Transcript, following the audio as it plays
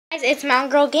Guys, it's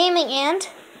Mountain Girl Gaming, and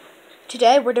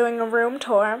today we're doing a room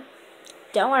tour.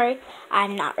 Don't worry,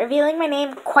 I'm not revealing my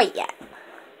name quite yet.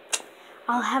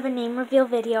 I'll have a name reveal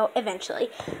video eventually,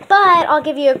 but I'll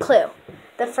give you a clue.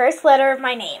 The first letter of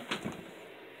my name.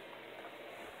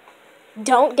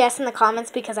 Don't guess in the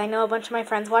comments because I know a bunch of my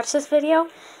friends watch this video,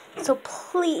 so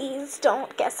please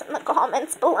don't guess in the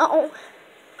comments below.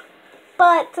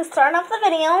 But to start off the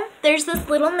video, there's this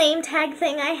little name tag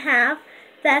thing I have.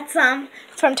 That's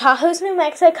from Tahoe's, New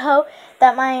Mexico,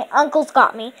 that my uncles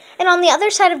got me. And on the other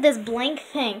side of this blank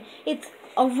thing, it's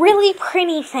a really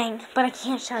pretty thing, but I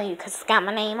can't show you because it's got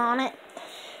my name on it.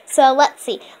 So let's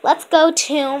see. Let's go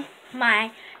to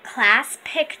my class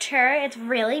picture. It's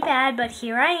really bad, but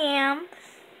here I am.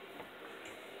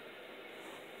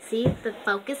 See, the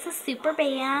focus is super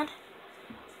bad.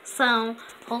 So,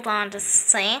 hold on just a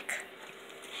sec.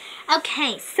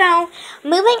 Okay, so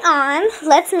moving on,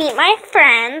 let's meet my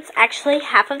friends. Actually,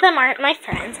 half of them aren't my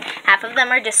friends. Half of them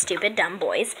are just stupid, dumb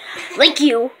boys. Like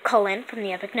you, Colin, from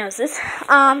the Epic Noses.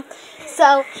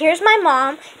 So here's my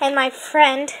mom and my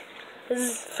friend.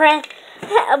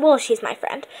 Well, she's my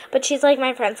friend, but she's like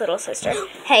my friend's little sister.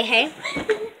 Hey, hey.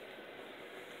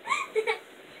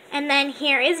 And then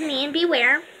here is me and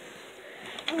Beware.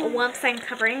 Whoops, I'm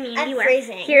covering me and Beware.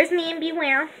 Freezing. Here's me and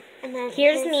Beware. And then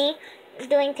here's me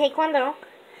doing Taekwondo,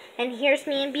 and here's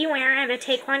me and Beware at a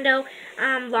Taekwondo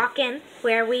lock-in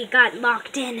where we got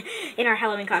locked in our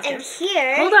Halloween costumes. And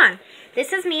here, hold on,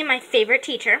 this is me and my favorite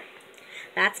teacher.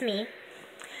 That's me.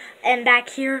 And back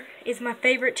here is my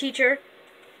favorite teacher,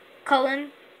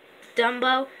 Cullen,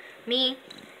 Dumbo, me,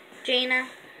 Jana,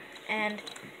 and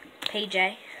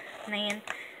PJ. Man.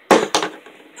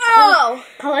 oh,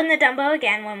 Cullen the Dumbo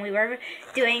again when we were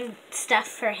doing stuff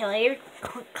for Hillary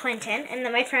Clinton, and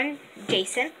then my friend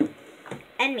Jason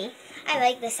and me. I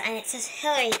like this sign. It says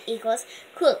Hillary equals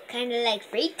cool, kind of like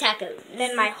free tacos.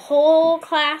 Then my whole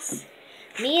class,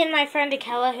 me and my friend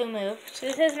Akela who moved.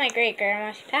 This is my great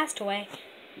grandma. She passed away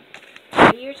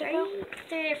 3 years ago.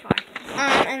 3 or 4.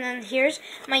 And then here's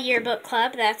my yearbook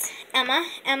club. That's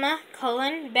Emma,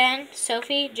 Cullen, Ben,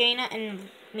 Sophie, Jana, and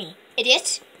me.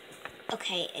 Idiot.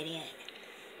 Okay, idiot.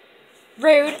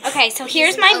 Rude. Okay, so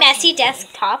here's my messy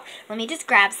desktop. Let me just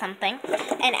grab something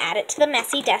and add it to the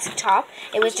messy desktop.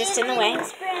 It was just in the way.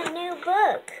 It's for a new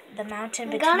book. The Mountain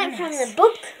I Between got it from Us. the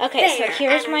book. Okay, so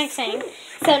here's my thing.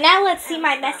 So now let's see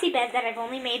my messy bed that I've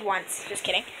only made once. Just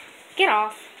kidding. Get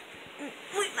off.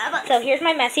 So here's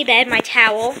my messy bed, my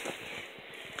towel,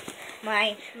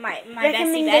 my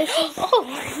messy bed. Oh,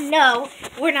 no,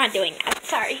 we're not doing that.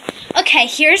 Sorry. Okay,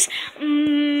 here's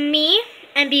me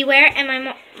and Beware and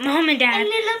my mom and dad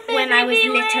when I was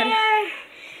little.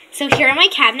 So here are my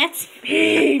cabinets.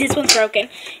 This one's broken.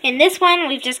 In this one,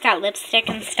 we've just got lipstick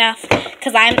and stuff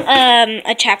because I'm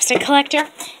a chapstick collector.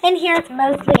 And here it's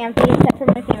mostly empty except for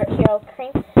my favorite hero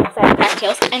cream, sorry,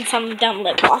 cocktails, and some dumb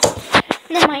lip gloss.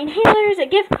 And then my inhalers, a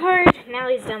gift card,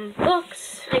 Natalie's dumb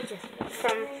books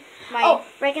from my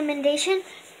recommendation,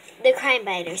 the Crime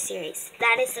Biter series.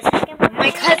 That is the second one.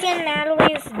 My cousin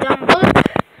Natalie's dumb book.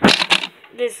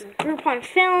 This group on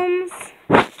films.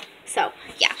 So,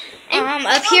 yeah.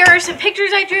 Up here are some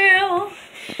pictures I drew.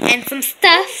 And some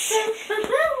stuff.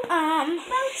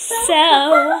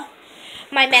 So,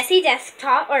 my messy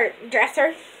desktop, or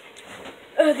dresser.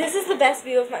 Oh, this is the best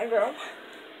view of my room.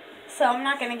 So, I'm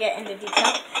not going to get into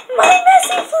detail. My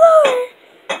messy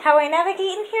floor! How I navigate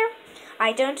in here?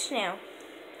 I don't know.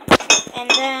 And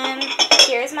then,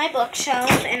 here's my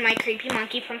bookshelf and my creepy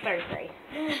monkey from 3rd grade.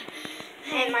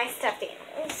 And my stuffed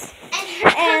animals. And her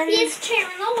comfiest chair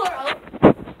in the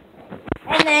world.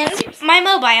 And then my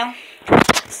mobile.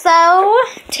 So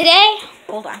today,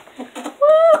 hold on.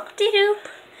 Whoop-de-doop.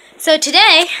 So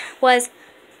today was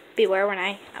Beware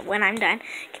when I'm done.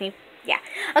 Can you? Yeah.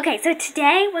 Okay. So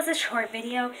today was a short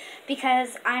video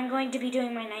because I'm going to be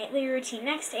doing my nightly routine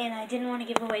next, and I didn't want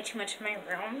to give away too much of my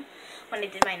room when I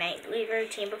did my nightly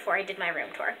routine before I did my room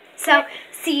tour. So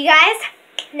see you guys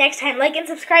next time. Like and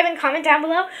subscribe and comment down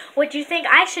below what you think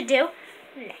I should do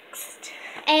next.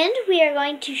 And we are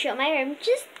going to show my room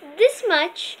just this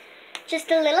much. Just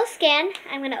a little scan.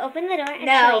 I'm going to open the door and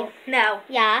show you. No.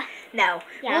 Yeah. No.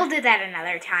 Yeah. We'll do that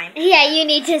another time. Yeah, you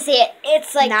need to see it.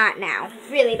 It's like not now.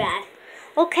 Really bad.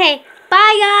 Okay.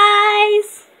 Bye,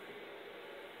 guys.